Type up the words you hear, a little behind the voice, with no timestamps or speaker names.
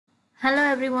Hello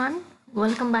everyone,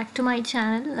 welcome back to my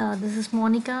channel. This is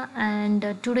Monica,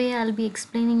 and today I'll be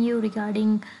explaining you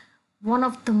regarding one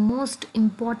of the most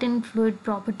important fluid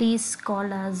properties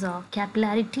called as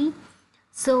capillarity.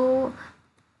 So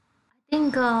I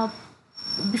think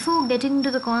before getting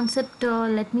to the concept,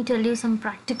 let me tell you some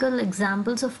practical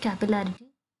examples of capillarity.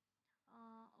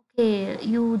 Okay,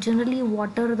 you generally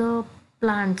water the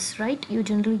plants, right? You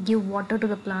generally give water to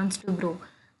the plants to grow.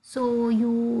 So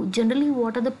you generally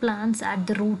water the plants at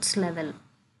the roots level.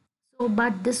 So,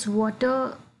 but this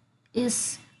water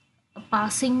is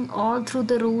passing all through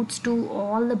the roots to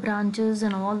all the branches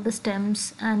and all the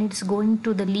stems, and it's going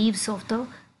to the leaves of the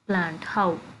plant.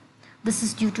 How? This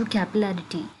is due to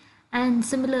capillarity. And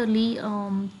similarly,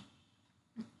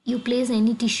 you place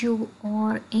any tissue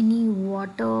or any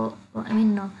water,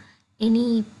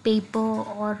 any paper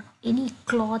or any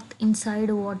cloth inside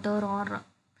water or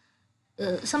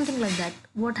something like that.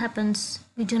 What happens?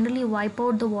 We generally wipe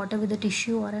out the water with a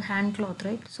tissue or a hand cloth,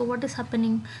 right? So what is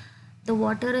happening? The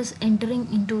water is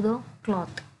entering into the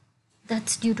cloth.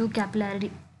 That's due to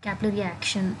capillary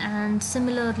action. And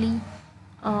similarly,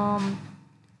 um,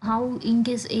 how ink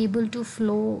is able to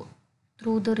flow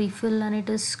through the refill and it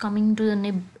is coming to the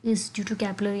nib is due to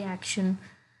capillary action.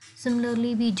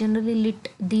 Similarly, we generally lit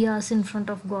diyas in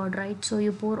front of God, right? So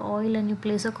you pour oil and you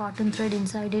place a cotton thread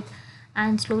inside it,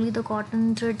 and slowly the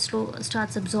cotton thread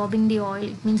starts absorbing the oil.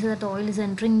 It means that the oil is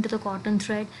entering into the cotton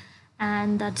thread,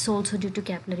 and that's also due to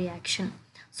capillary action.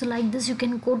 So like this, you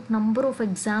can quote number of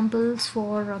examples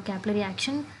for capillary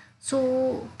action.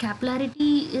 So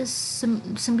capillarity is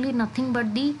simply nothing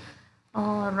but the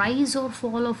rise or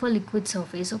fall of a liquid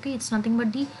surface. Okay, it's nothing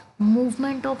but the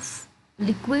movement of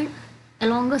liquid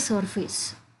along a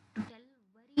surface. To tell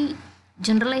very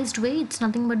generalized way, it's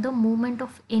nothing but the movement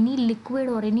of any liquid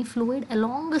or any fluid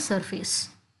along a surface.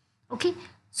 Okay,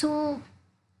 so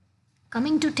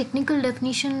coming to technical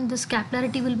definition, this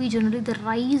capillarity will be generally the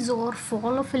rise or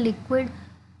fall of a liquid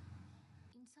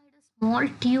inside a small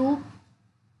tube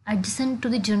adjacent to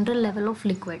the general level of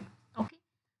liquid. Okay,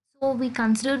 so we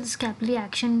consider this capillary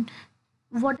action.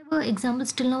 Whatever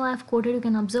examples till now I have quoted, you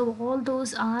can observe all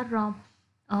those are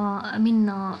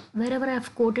wherever I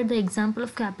have quoted the example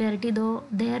of capillarity,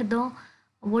 the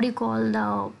what do you call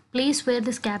the place where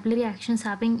this capillary action is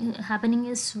happening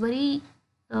is very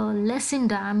less in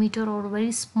diameter or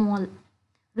very small.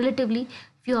 Relatively,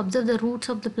 if you observe the roots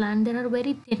of the plant, they are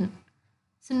very thin.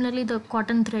 Similarly, the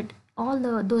cotton thread, all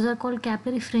those are called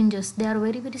capillary fringes. They are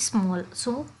very small.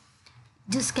 So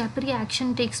this capillary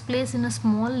action takes place in a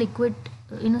small liquid,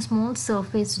 in a small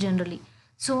surface generally.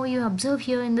 So you observe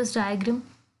here in this diagram,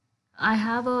 I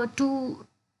have two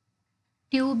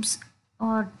tubes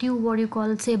or tube, what you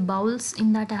call, say, bowls.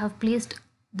 In that I have placed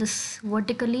this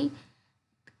vertically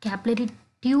capillary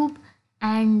tube,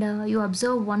 and you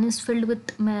observe one is filled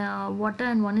with water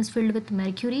and one is filled with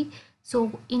mercury.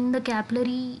 So in the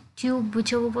capillary tube,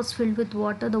 whichever was filled with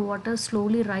water, the water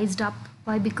slowly rised up.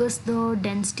 Why? Because the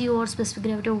density or specific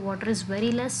gravity of water is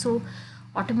very less, so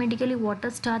automatically water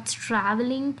starts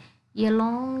traveling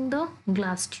along the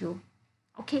glass tube.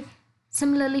 Okay,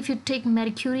 similarly, if you take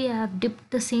mercury, I have dipped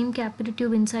the same capillary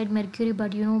tube inside mercury,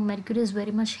 but you know mercury is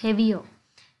very much heavier.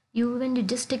 You, when you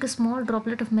just take a small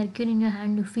droplet of mercury in your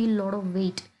hand, you feel a lot of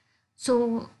weight.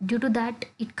 So due to that,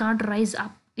 it can't rise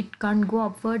up, it can't go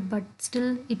upward, but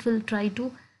still it will try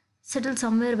to settle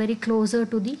somewhere very closer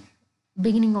to the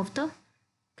beginning of the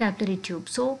capillary tube.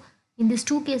 So in these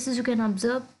two cases, you can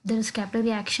observe there is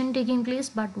capillary action taking place,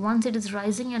 but once it is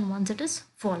rising and once it is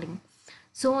falling.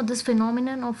 So this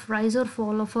phenomenon of rise or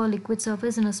fall of a liquid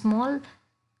surface in a small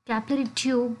capillary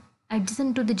tube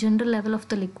adjacent to the general level of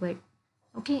the liquid.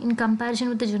 Okay, in comparison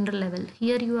with the general level,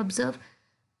 here you observe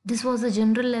this was the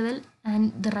general level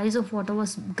and the rise of water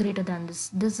was greater than this.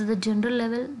 This is the general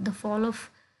level, the fall of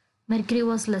mercury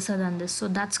was lesser than this. So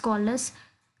that's called as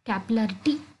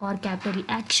capillarity or capillary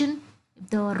action.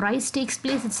 If the rise takes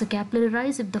place, it's a capillary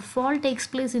rise. If the fall takes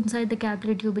place inside the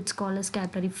capillary tube, it's called as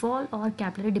capillary fall or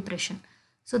capillary depression.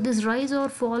 So this rise or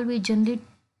fall we generally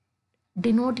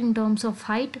denote in terms of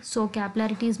height. So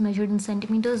capillarity is measured in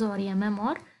centimeters or mm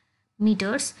or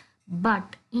meters,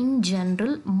 but in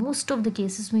general most of the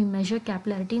cases we measure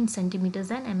capillarity in centimeters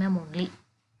and mm only.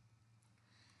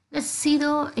 Let's see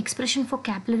the expression for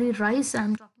capillary rise.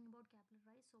 I'm talking about capillary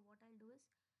rise. So what I'll do is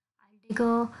I'll take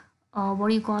a what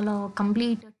do you call a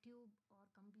complete tube or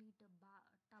complete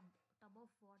tub of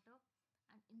water,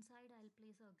 and inside I'll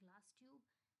place a glass tube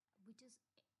which is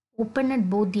open at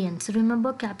both the ends.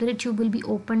 Remember, capillary tube will be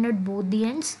opened at both the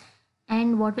ends,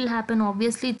 and what will happen,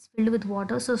 obviously it's filled with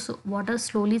water, so water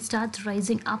slowly starts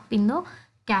rising up in the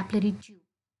capillary tube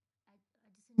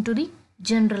into the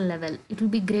general level. It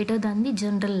will be greater than the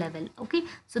general level. Okay,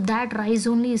 so that rise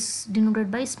only is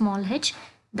denoted by small h.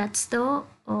 That's the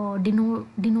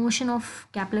denotion of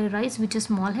capillary rise, which is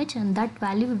small h, and that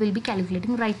value we will be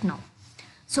calculating right now.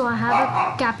 So I have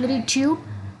a capillary tube.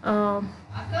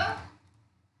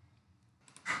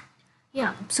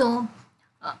 Yeah, so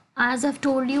as I've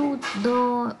told you,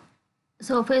 the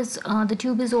surface, the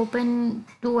tube is open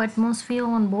to atmosphere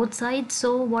on both sides.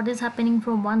 So what is happening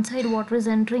from one side, water is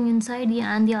entering inside,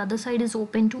 and the other side is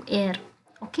open to air.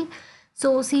 Okay,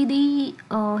 so see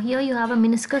the here you have a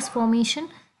meniscus formation.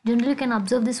 Generally you can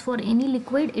observe this for any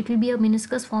liquid, it will be a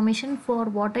meniscus formation. For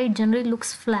water it generally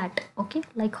looks flat, okay,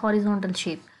 like horizontal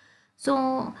shape.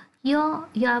 So here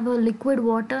you have a liquid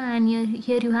water, and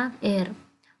here you have air.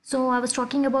 So I was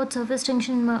talking about surface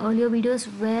tension in my earlier videos,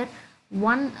 where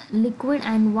one liquid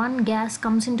and one gas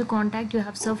comes into contact, you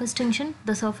have surface tension.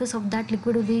 The surface of that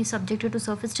liquid will be subjected to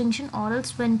surface tension, or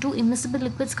else when two immiscible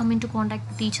liquids come into contact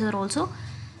with each other also,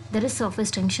 there is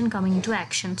surface tension coming into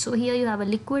action. So here you have a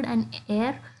liquid and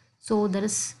air, so there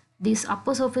is this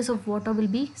upper surface of water will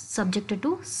be subjected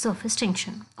to surface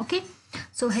tension. Okay,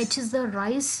 so h is the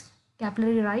rise,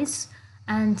 capillary rise,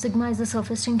 and sigma is the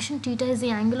surface tension. Theta is the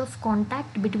angle of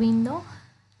contact between the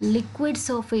liquid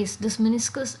surface, this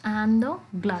meniscus, and the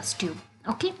glass tube.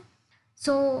 Okay,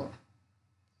 so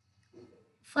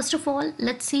first of all,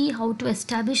 let's see how to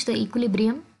establish the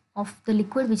equilibrium of the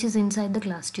liquid which is inside the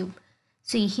glass tube.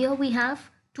 See, here we have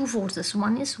two forces.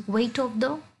 One is weight of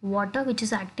the water, which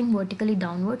is acting vertically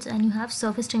downwards, and you have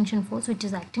surface tension force, which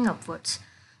is acting upwards.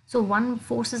 So one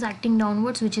force is acting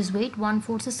downwards, which is weight. One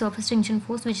force is surface tension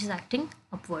force, which is acting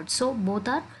upwards. So both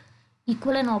are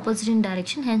equal and opposite in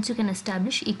direction. Hence you can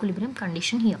establish equilibrium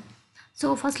condition here.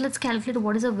 So first let's calculate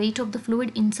what is the weight of the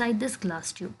fluid inside this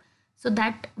glass tube. So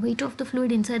that weight of the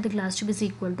fluid inside the glass tube is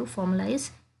equal to, formula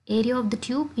is area of the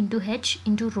tube into h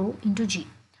into rho into g.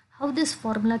 How this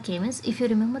formula came is, if you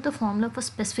remember the formula for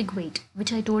specific weight,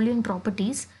 which I told you in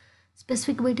properties,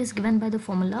 specific weight is given by the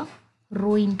formula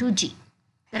rho into g.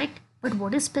 Correct? But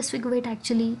what is specific weight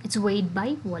actually? It's weight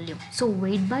by volume. So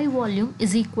weight by volume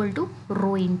is equal to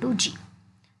rho into g.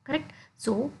 Correct?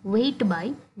 So weight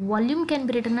by volume can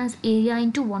be written as area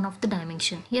into one of the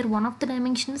dimension. Here one of the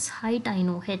dimension is height, I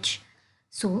know, h.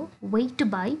 So weight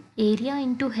by area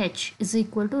into h is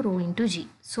equal to rho into g.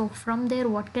 So from there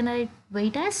what can I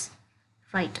weight as?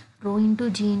 Right, rho into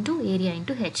g into area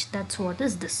into h. That's what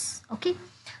is this. Okay.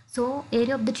 So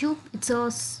area of the tube, it's a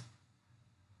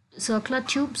circular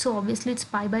tube, so obviously it's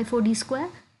pi by 4 d square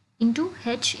into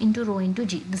h into rho into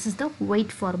g. This is the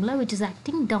weight formula which is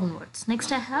acting downwards.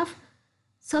 Next I have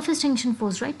surface tension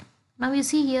force, right? Now you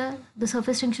see here the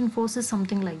surface tension force is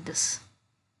something like this.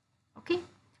 Okay,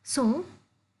 so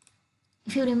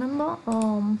if you remember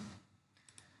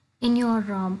in your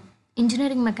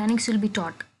engineering mechanics you'll be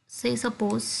taught, say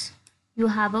suppose you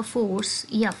have a force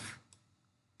F.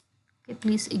 Okay,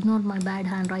 please ignore my bad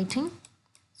handwriting.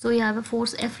 So you have a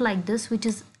force F like this, which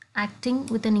is acting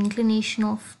with an inclination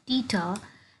of theta.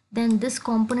 Then this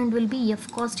component will be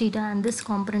F cos theta, and this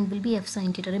component will be F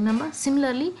sin theta. Remember,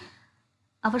 similarly,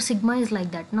 our sigma is like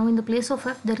that. Now in the place of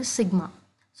F, there is sigma.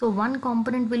 So one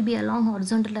component will be along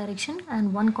horizontal direction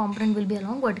and one component will be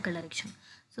along vertical direction.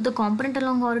 So the component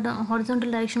along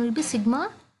horizontal direction will be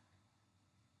sigma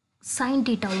sin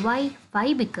theta. Why?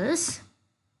 Why? Because,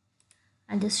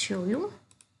 I'll just show you.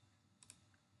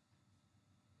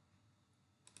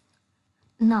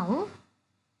 Now,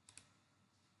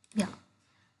 yeah,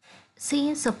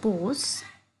 say suppose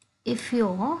if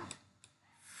your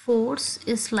force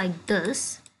is like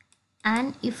this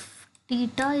and if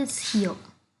theta is here,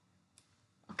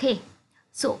 okay,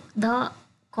 so the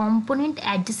component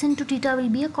adjacent to theta will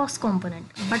be a cos component.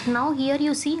 But now here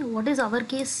you see what is our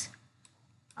case.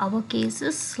 Our case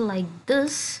is like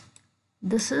this.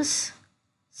 This is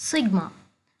sigma.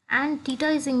 And theta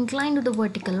is inclined to the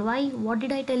vertical. Why? What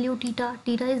did I tell you? Theta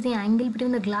is the angle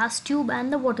between the glass tube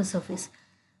and the water surface.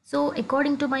 So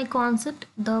according to my concept,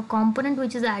 the component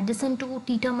which is adjacent to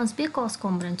theta must be a cos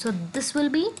component. So this will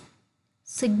be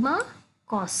sigma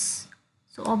cos.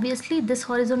 So obviously this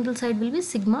horizontal side will be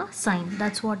sigma sin.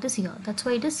 That's what is here. That's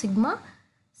why it is sigma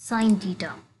sin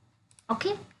theta.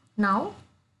 Okay. Now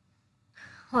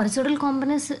horizontal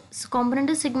component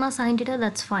is sigma sin theta.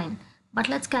 That's fine. But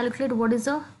let's calculate what is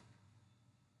the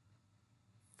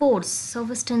force,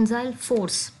 surface tensile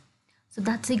force. So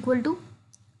that's equal to,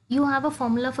 you have a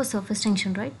formula for surface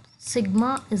tension, right?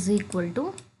 Sigma is equal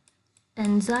to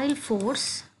tensile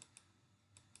force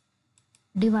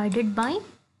divided by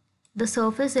the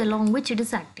surface along which it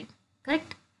is acting.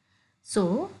 Correct?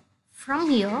 So from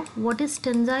here, what is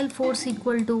tensile force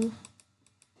equal to?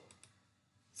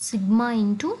 sigma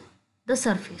into the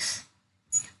surface.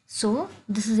 So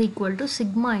this is equal to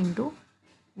sigma into,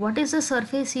 what is the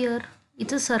surface here?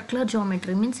 It's a circular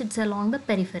geometry, means it's along the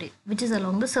periphery, which is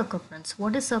along the circumference.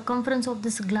 What is circumference of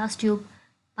this glass tube?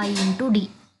 Pi into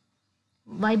d.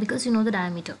 Why? Because you know the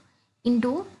diameter.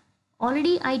 Into,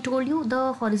 already I told you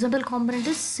the horizontal component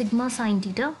is sigma sine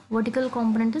theta, vertical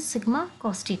component is sigma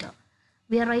cos theta.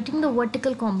 We are writing the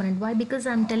vertical component. Why? Because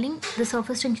I am telling the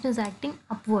surface tension is acting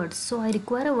upwards, so I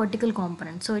require a vertical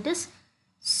component. So it is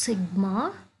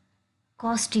sigma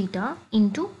cos theta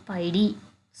into pi d.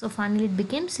 So finally it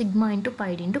became sigma into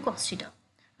pi d into cos theta.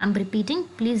 I am repeating,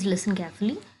 please listen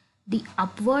carefully. The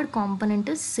upward component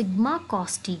is sigma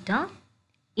cos theta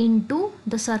into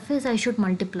the surface I should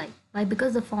multiply. Why?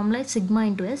 Because the formula is sigma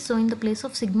into s. So in the place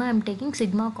of sigma I am taking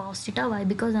sigma cos theta. Why?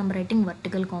 Because I am writing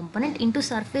vertical component. Into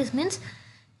surface means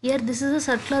here this is a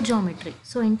circular geometry.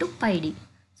 So into pi d.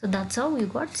 So that's how you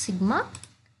got sigma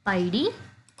pi d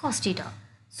cos theta.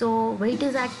 So weight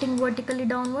is acting vertically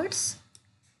downwards,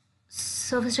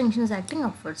 surface tension is acting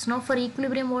upwards. Now for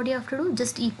equilibrium, what you have to do?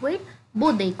 Just equate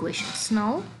both the equations.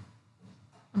 Now,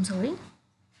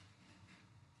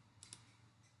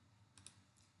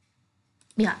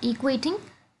 equating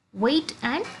weight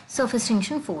and surface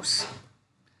tension force.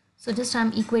 So just I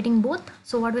am equating both.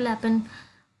 So what will happen?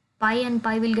 Pi and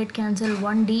pi will get cancelled,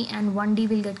 1d and 1d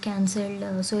will get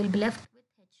cancelled. So you'll be left with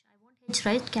h. I want h,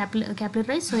 right? Capillary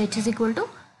rise. So h is equal to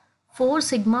 4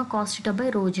 sigma cos theta by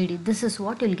rho gd. This is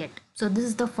what you'll get. So this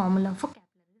is the formula for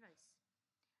capillary rise.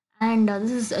 And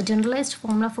this is a generalized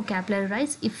formula for capillary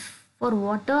rise. If for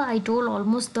water I told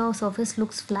almost the surface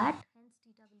looks flat, hence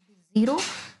theta will be 0.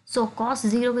 So cos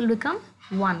 0 will become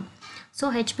 1.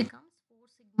 So h becomes 4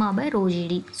 sigma by rho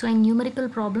gd. So in numerical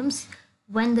problems,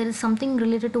 when there is something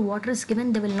related to water is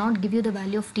given, they will not give you the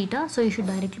value of theta. So you should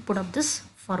directly put up this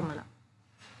formula.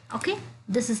 Okay,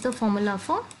 this is the formula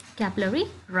for capillary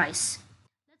rise.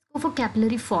 Let's go for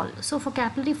capillary fall. So for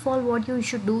capillary fall, what you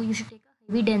should do, you should take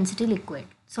a heavy density liquid,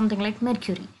 something like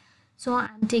mercury. So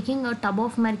I'm taking a tub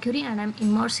of mercury and I'm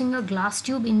immersing a glass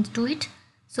tube into it.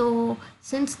 So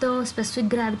since the specific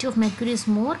gravity of mercury is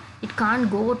more, it can't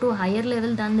go to a higher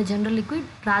level than the general liquid,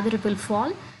 rather it will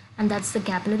fall, and that's the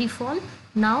capillary fall.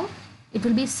 Now it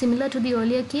will be similar to the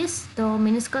earlier case. The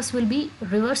meniscus will be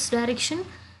reverse direction,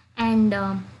 and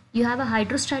you have a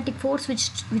hydrostatic force which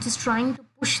is trying to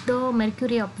push the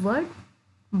mercury upward,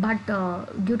 but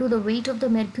due to the weight of the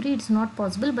mercury it's not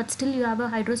possible, but still you have a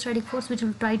hydrostatic force which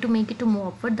will try to make it to move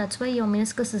upward. That's why your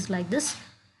meniscus is like this.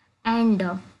 And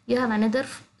you have another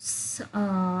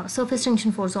surface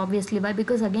tension force, obviously. Why?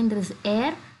 Because again there is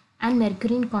air and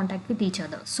mercury in contact with each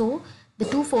other. So the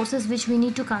two forces which we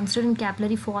need to consider in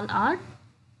capillary fall are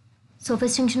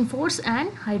surface tension force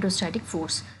and hydrostatic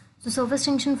force. So surface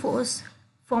tension force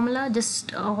formula,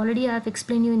 just already I have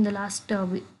explained you in the last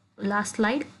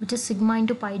slide, which is sigma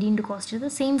into pi d into cos theta, the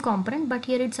same component, but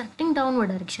here it's acting downward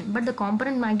direction, but the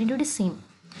component magnitude is same.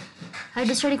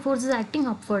 Hydrostatic force is acting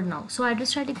upward now. So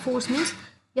hydrostatic force means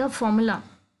you have formula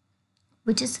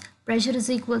which is pressure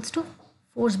is equals to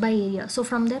force by area. So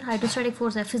from there hydrostatic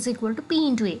force F is equal to P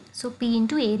into A. So P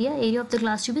into area of the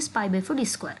glass tube is pi by 4 d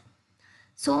square.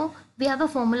 So we have a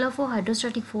formula for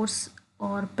hydrostatic force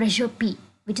or pressure P,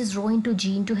 which is rho into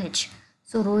G into H.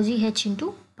 So rho G H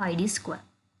into pi d square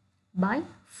by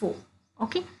 4.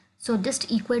 Okay, so just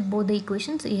equate both the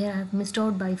equations. Here I have missed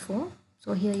out by 4.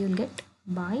 So here you'll get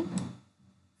by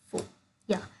 4.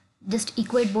 Yeah, just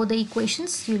equate both the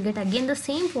equations. You'll get again the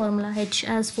same formula, H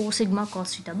as 4 sigma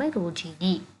cos theta by rho G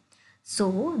D.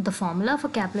 So the formula for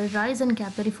capillary rise and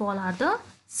capillary fall are the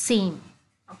same.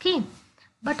 Okay.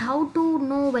 But how to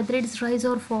know whether it is rise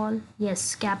or fall?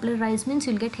 Yes, capillary rise means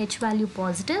you'll get H value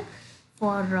positive.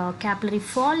 For capillary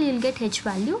fall, you'll get H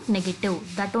value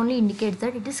negative. That only indicates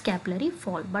that it is capillary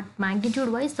fall. But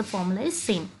magnitude wise, the formula is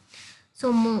same.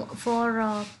 So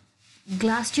for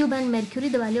glass tube and mercury,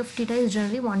 the value of theta is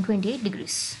generally 128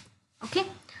 degrees. Okay.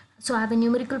 So I have a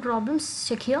numerical problems.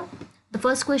 Check here. The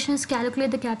first question is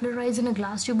calculate the capillary rise in a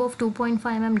glass tube of 2.5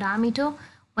 mm diameter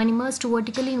when immersed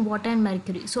vertically in water and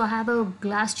mercury. So I have a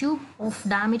glass tube of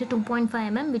diameter 2.5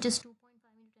 mm, which is 2.5 into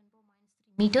 10 power minus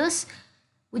 3 meters,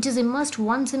 which is immersed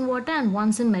once in water and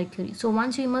once in mercury. So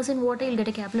once you immerse in water, you'll get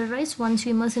a capillary rise. Once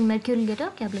you immerse in mercury, you'll get a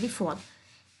capillary fall.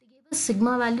 They gave us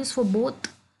sigma values for both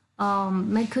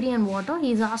mercury and water.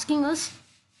 He is asking us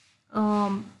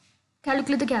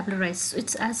calculate the capillary rise. So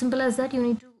it's as simple as that. You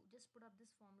need to just put up this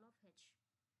formula of H.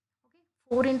 Okay,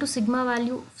 4 into sigma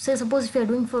value. Say suppose if you are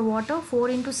doing for water, 4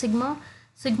 into sigma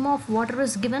of water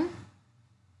is given.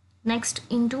 Next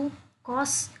into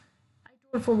cos, I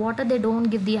For water, they don't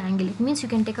give the angle. It means you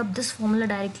can take up this formula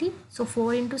directly. So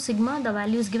 4 into sigma, the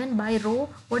value is given by rho.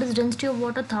 What is density of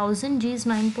water? 1000. G is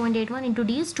 9.81 into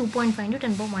D is 2.5 into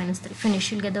 10 power minus 3.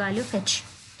 Finish. You'll get the value of H.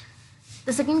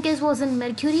 The second case was in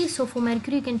mercury. So for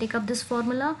mercury, you can take up this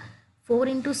formula. 4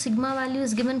 into sigma value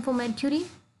is given for mercury.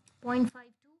 0.52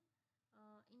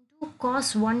 into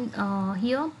cos 1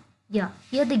 here. Yeah,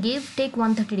 here they gave take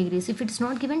 130 degrees. If it is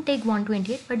not given, take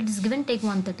 128, but it is given take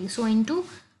 130. So into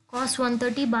cos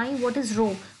 130 by what is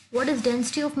rho? What is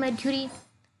density of mercury?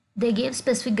 They gave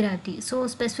specific gravity. So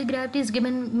specific gravity is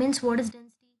given, means what is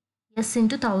density? S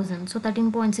into 1000. So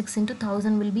 13.6 into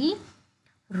 1000 will be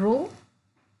rho,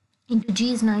 into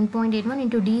G is 9.81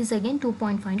 into D is again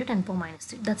 2.5 into 10 power minus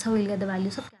 3. That's how we'll get the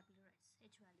values of capillary rise,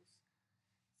 H values.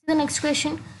 See the next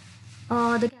question.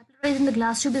 The capillary rise in the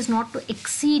glass tube is not to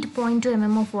exceed 0.2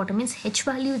 mm of water, means H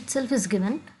value itself is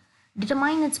given.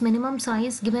 Determine its minimum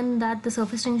size given that the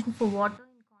surface tension for water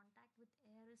in contact with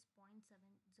air is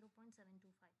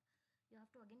 0.725. You have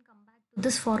to again come back to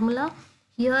this formula.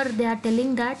 Here they are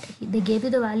telling that they gave you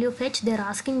the value of H, they are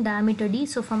asking diameter D.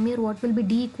 So from here what will be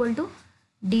D equal to?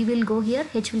 D will go here,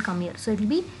 H will come here. So it will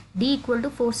be D equal to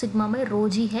 4 sigma by rho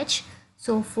G H.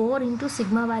 So 4 into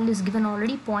sigma value is given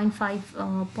already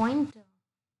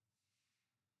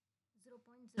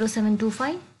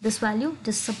 0.0725. This value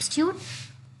just substitute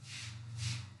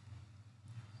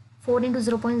 4 into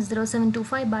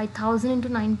 0.0725 by 1000 into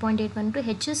 9.81 into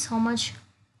H is how much?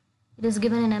 It is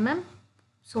given in mm.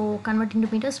 So convert into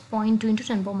meters, 0.2 into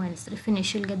 10 power minus 3.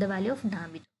 Finish, you'll get the value of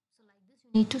diameter. So like this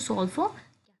you need to solve for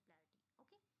capillarity.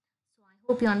 Okay. So I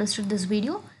hope you understood this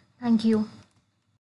video. Thank you.